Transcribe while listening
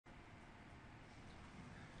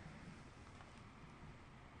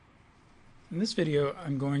In this video,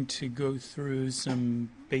 I'm going to go through some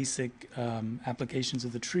basic applications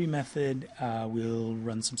of the tree method. We'll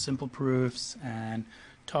run some simple proofs and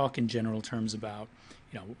talk in general terms about,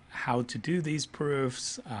 how to do these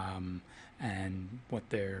proofs and what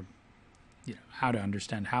they're, how to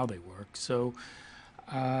understand how they work. So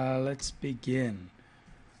let's begin.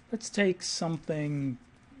 Let's take something.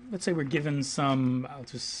 Let's say we're given some. I'll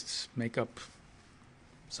just make up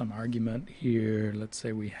some argument here. Let's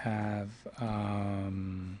say we have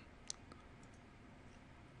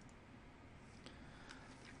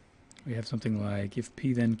something like if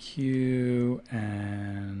P then Q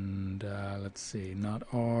and let's see, not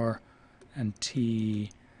R and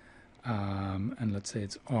T, and let's say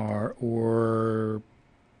it's R or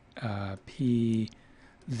P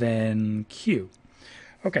then Q.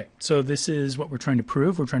 Okay, so this is what we're trying to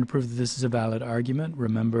prove. We're trying to prove that this is a valid argument.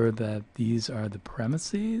 Remember that these are the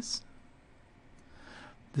premises.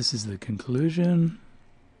 This is the conclusion.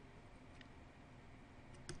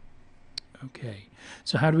 Okay,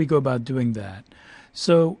 so how do we go about doing that?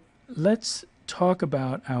 So let's talk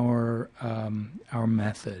about our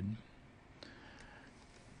method.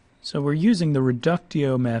 So we're using the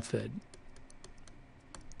reductio method.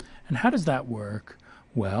 And how does that work?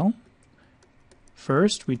 Well,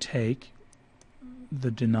 first, we take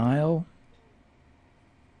the denial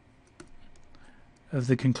of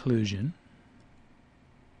the conclusion,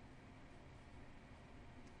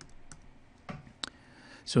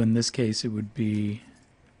 so in this case it would be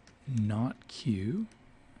not Q,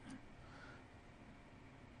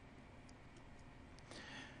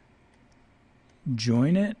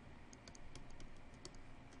 join it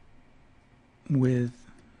with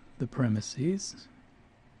the premises,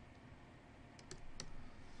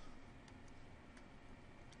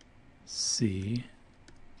 see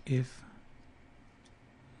if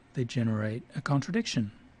they generate a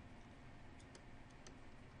contradiction.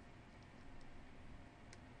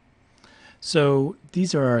 So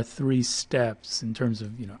these are our three steps in terms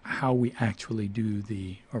of how we actually do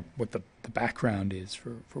or what the background is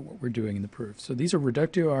for what we're doing in the proof. So these are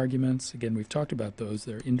reductio arguments. Again, we've talked about those.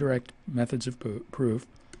 They're indirect methods of proof.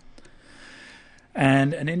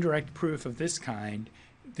 And an indirect proof of this kind,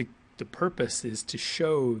 the purpose is to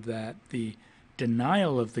show that the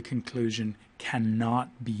denial of the conclusion cannot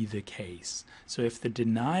be the case. So if the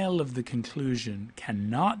denial of the conclusion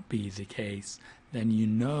cannot be the case, then you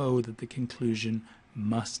know that the conclusion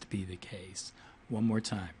must be the case. One more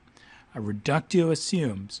time. A reductio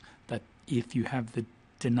assumes that if you have the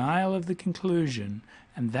denial of the conclusion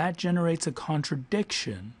and that generates a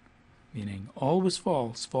contradiction, meaning always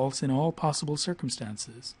false, false in all possible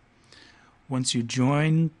circumstances, once you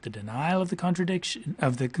join the denial of the contradiction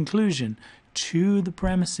of the conclusion to the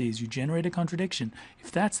premises, you generate a contradiction.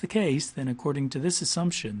 If that's the case, then according to this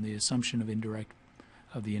assumption, the assumption of the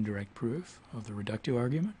indirect proof of the reductio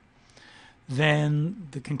argument, then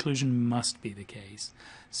the conclusion must be the case.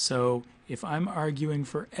 So if I'm arguing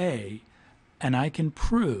for A and I can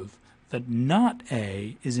prove that not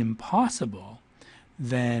A is impossible,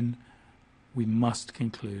 then we must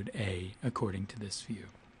conclude A according to this view.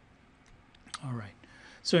 All right.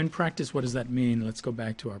 So in practice, what does that mean? Let's go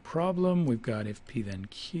back to our problem. We've got if P then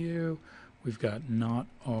Q. We've got not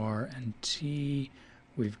R and T.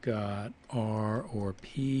 We've got R or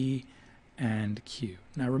P and Q.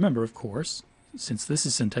 Now remember, of course, since this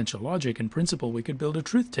is sentential logic, in principle, we could build a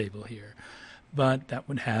truth table here. But that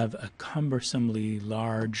would have a cumbersomely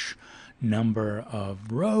large number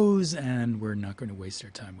of rows, and we're not going to waste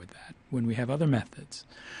our time with that when we have other methods.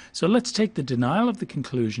 So let's take the denial of the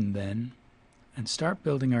conclusion then and start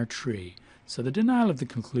building our tree. So the denial of the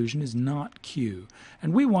conclusion is not Q,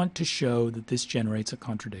 and we want to show that this generates a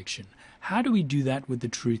contradiction. How do we do that with the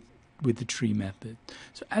tree method?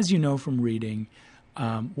 So as you know from reading,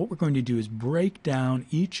 what we're going to do is break down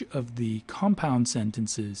each of the compound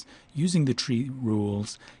sentences using the tree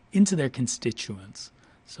rules into their constituents.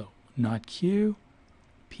 So not Q,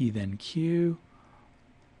 P then Q,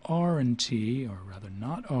 R and T, or rather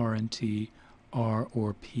not R and T, R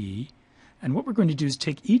or P. And what we're going to do is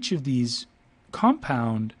take each of these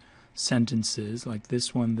compound sentences, like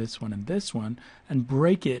this one, and this one, and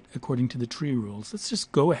break it according to the tree rules. Let's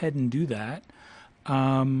just go ahead and do that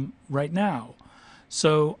right now.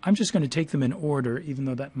 So I'm just going to take them in order, even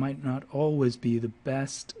though that might not always be the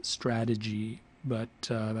best strategy, but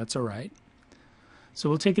that's all right. So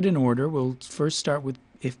we'll take it in order. We'll first start with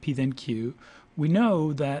if P then Q. We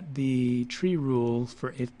know that the tree rule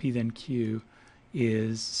for if P then Q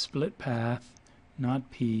is split path,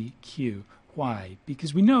 not P, Q. Why?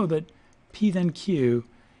 Because we know that P then Q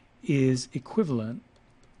is equivalent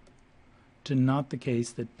to to not the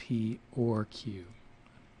case that P or Q.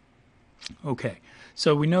 Okay,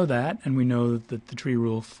 so we know that, and we know that the tree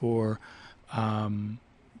rule for a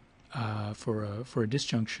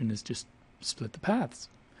disjunction is just split the paths.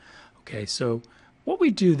 Okay, so what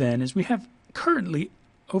we do then is we have currently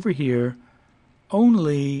over here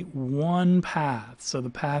only one path. So the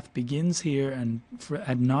path begins here and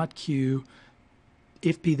at not Q,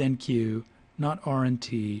 if P then Q, not R and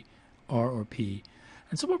T, R or P.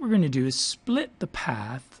 And so what we're going to do is split the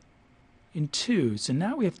path in two. So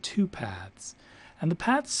now we have two paths. And the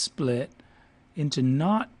paths split into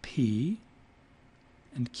not P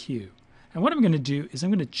and Q. And what I'm going to do is I'm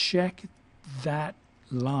going to check that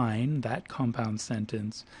line, that compound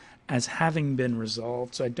sentence, as having been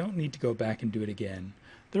resolved, so I don't need to go back and do it again.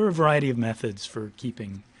 There are a variety of methods for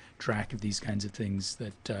keeping track of these kinds of things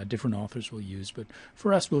that different authors will use, but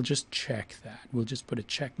for us we'll just check that. We'll just put a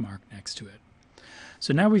check mark next to it.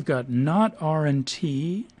 So now we've got not R and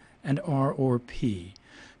T and R or P.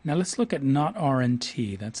 Now let's look at not R and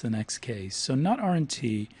T. That's the next case. So not R and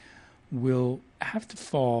T will have to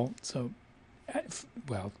fall, so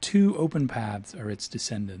well, two open paths are its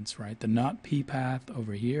descendants, right? The not P path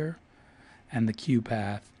over here and the Q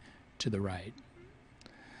path to the right.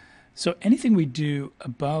 So anything we do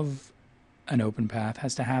above an open path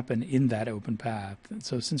has to happen in that open path. And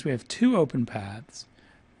so since we have two open paths,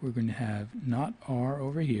 we're going to have not R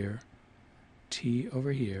over here, T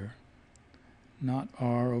over here, not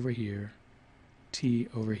R over here, T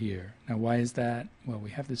over here. Now why is that? Well,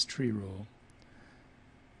 we have this tree rule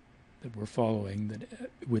that we're following, that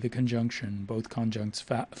with a conjunction, both conjuncts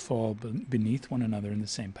fall beneath one another in the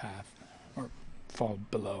same path, or fall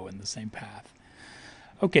below in the same path.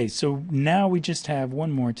 Okay, so now we just have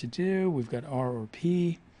one more to do. We've got R or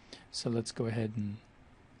P, so let's go ahead and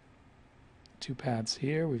two paths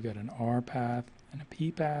here. We've got an R path and a P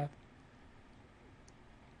path,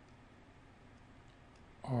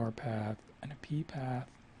 R path and a P path.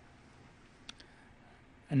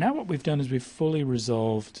 And now what we've done is we've fully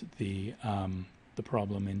resolved the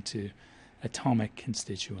problem into atomic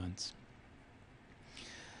constituents.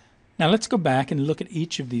 Now let's go back and look at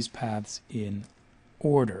each of these paths in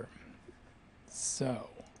order. So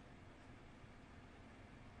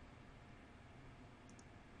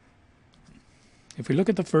if we look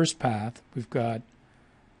at the first path, we've got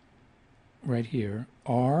right here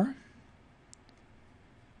R,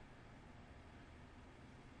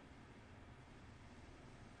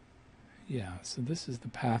 yeah, so this is the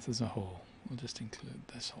path as a whole. We'll just include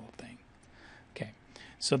this whole thing. Okay,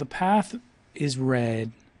 so the path is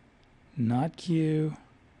read not Q,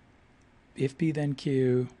 if P then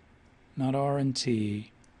Q, not R and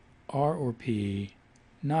T, R or P,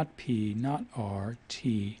 not P, not R,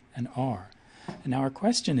 T, and R. And now our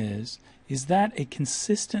question is that a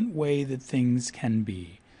consistent way that things can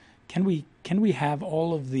be? Can we have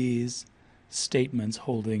all of these statements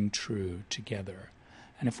holding true together?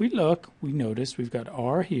 And if we look, we notice we've got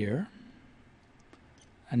R here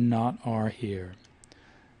and not R here.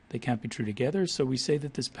 They can't be true together, so we say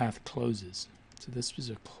that this path closes. So this is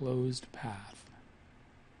a closed path.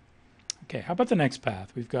 Okay, how about the next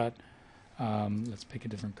path? We've got, let's pick a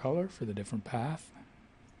different color for the different path.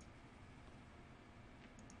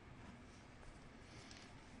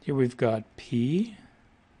 Here we've got P,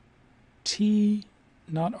 T,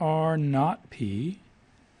 not R, not P,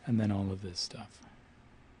 and then all of this stuff.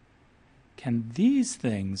 Can these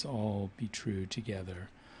things all be true together?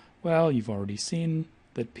 Well, you've already seen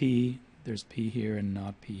that P, there's P here and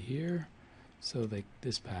not P here, so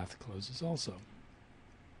this path closes also.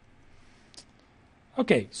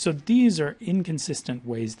 Okay, so these are inconsistent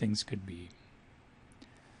ways things could be.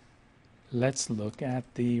 Let's look at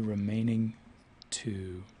the remaining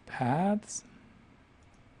two paths.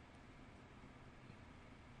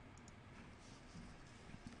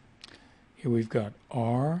 Here we've got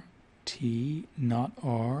R, T, not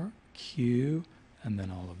R, Q, and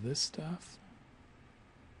then all of this stuff.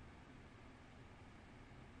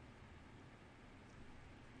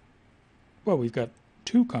 Well, we've got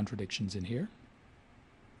two contradictions in here.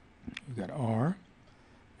 We've got R,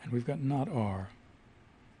 and we've got not R.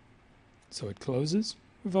 So it closes.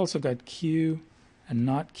 We've also got Q and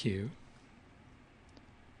not Q.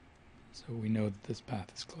 So we know that this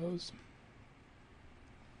path is closed.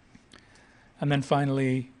 And then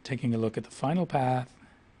finally, taking a look at the final path,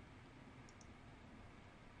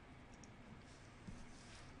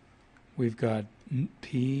 we've got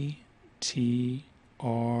P, T,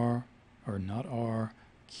 R, or not R,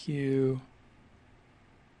 Q,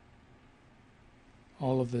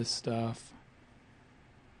 all of this stuff.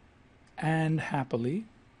 And happily,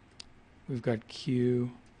 we've got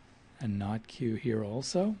Q and not Q here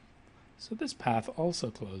also. So this path also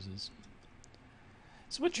closes.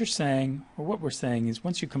 So what you're saying, or what we're saying, is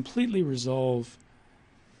once you completely resolve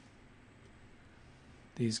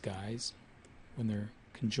these guys, when they're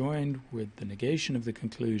conjoined with the negation of the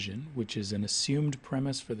conclusion, which is an assumed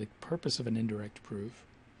premise for the purpose of an indirect proof,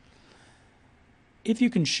 if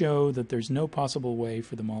you can show that there's no possible way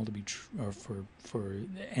for them all to be true, or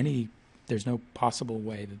there's no possible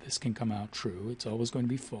way that this can come out true, it's always going to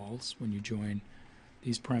be false when you join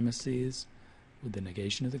these premises with the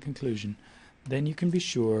negation of the conclusion, then you can be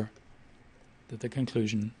sure that the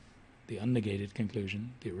conclusion, the unnegated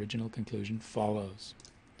conclusion, the original conclusion, follows.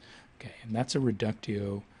 Okay, and that's a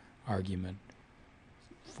reductio argument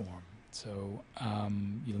form. So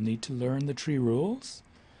you'll need to learn the tree rules.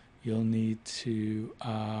 You'll need to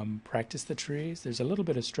practice the trees. There's a little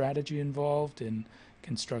bit of strategy involved in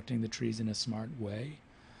constructing the trees in a smart way,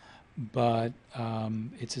 but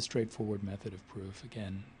it's a straightforward method of proof.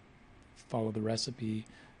 Again, follow the recipe.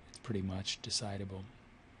 It's pretty much decidable.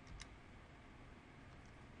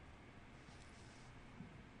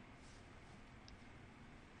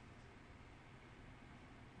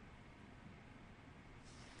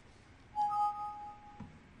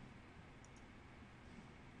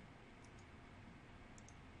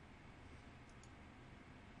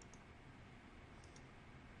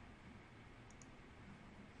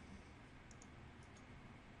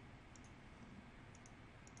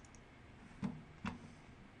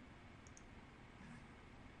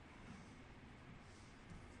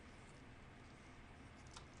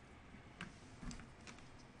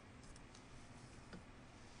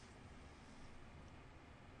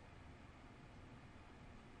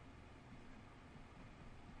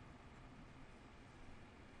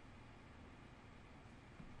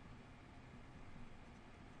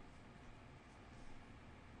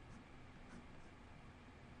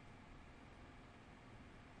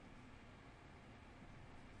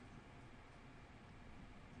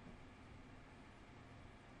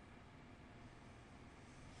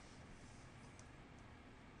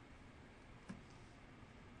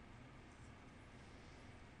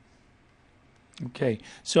 Okay,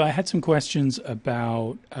 so I had some questions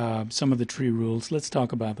about some of the tree rules. Let's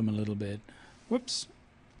talk about them a little bit. Whoops,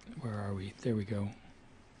 where are we? There we go.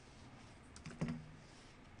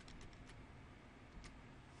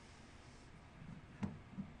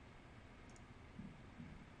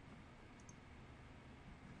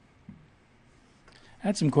 I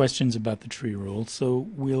had some questions about the tree rules, so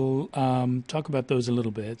we'll talk about those a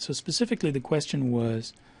little bit. So specifically, the question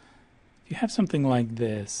was, if you have something like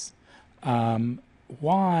this,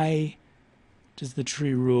 why does the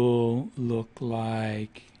tree rule look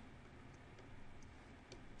like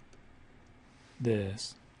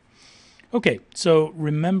this? Okay, so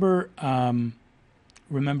remember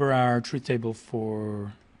our truth table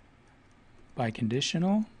for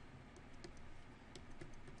biconditional.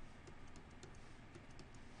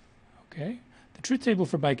 Okay, the truth table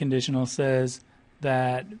for biconditional says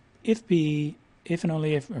that if P, if and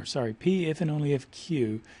only if, or sorry, P if and only if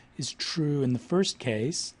Q is true in the first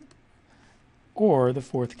case or the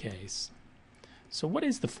fourth case. So what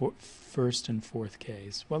is the first and fourth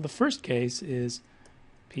case? Well, the first case is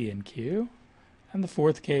P and Q, and the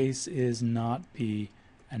fourth case is not P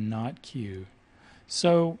and not Q.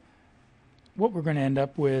 So what we're going to end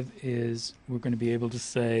up with is we're going to be able to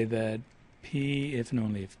say that P if and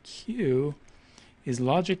only if Q is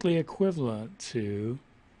logically equivalent to,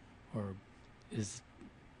 or is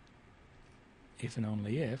if and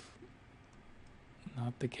only if,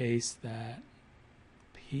 not the case that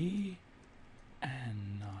P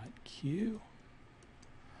and not Q,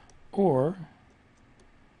 or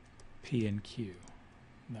P and Q.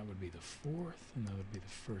 And that would be the fourth, and that would be the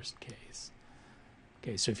first case.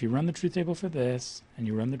 Okay, so if you run the truth table for this, and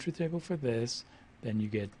you run the truth table for this, then you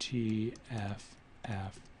get T, F,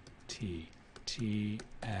 F, T, T,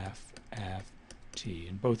 F, F, T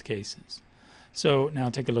in both cases. So now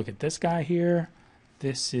take a look at this guy here.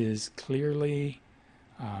 This is clearly,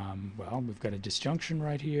 well, we've got a disjunction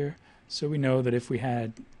right here. So we know that if we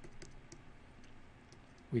had,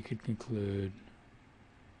 we could conclude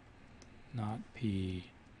not P,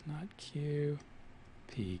 not Q,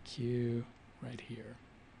 P, Q right here.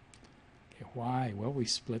 Okay, why? Well, we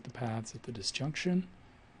split the paths at the disjunction,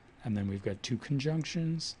 and then we've got two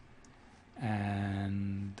conjunctions,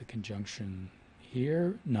 and the conjunction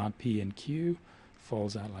here, not P and Q,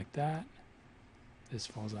 falls out like that. This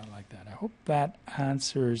falls out like that. I hope that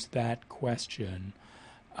answers that question.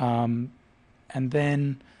 And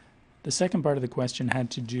then the second part of the question had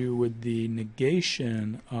to do with the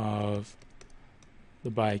negation of the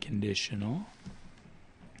biconditional.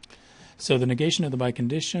 So the negation of the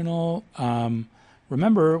biconditional,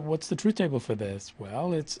 remember, what's the truth table for this?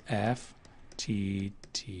 Well, it's F, T,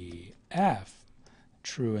 T, F.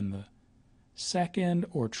 True in the second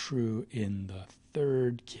or true in the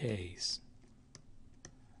third case.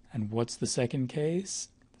 And what's the second case?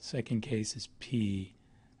 The second case is P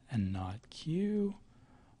and not Q.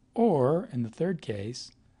 Or, in the third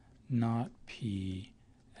case, not P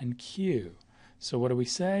and Q. So what do we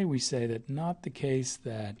say? We say that not the case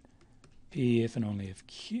that P, if and only if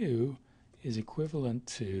Q, is equivalent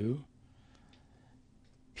to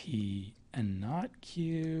P and not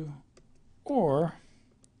Q, or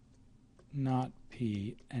not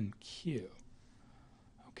P and Q.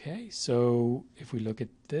 Okay, so if we look at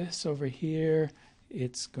this over here,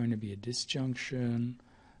 it's going to be a disjunction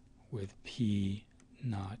with P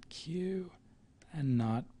not Q and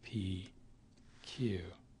not P Q.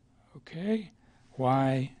 Okay,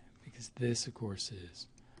 why? Because this, of course, is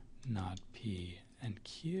not P and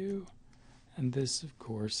Q, and this, of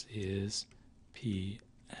course, is P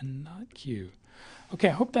and not Q. Okay,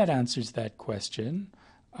 I hope that answers that question.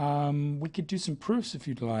 We could do some proofs if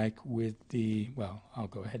you'd like with the, well, I'll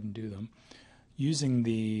go ahead and do them, using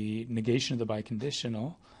the negation of the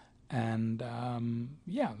biconditional. And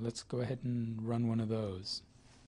yeah, let's go ahead and run one of those.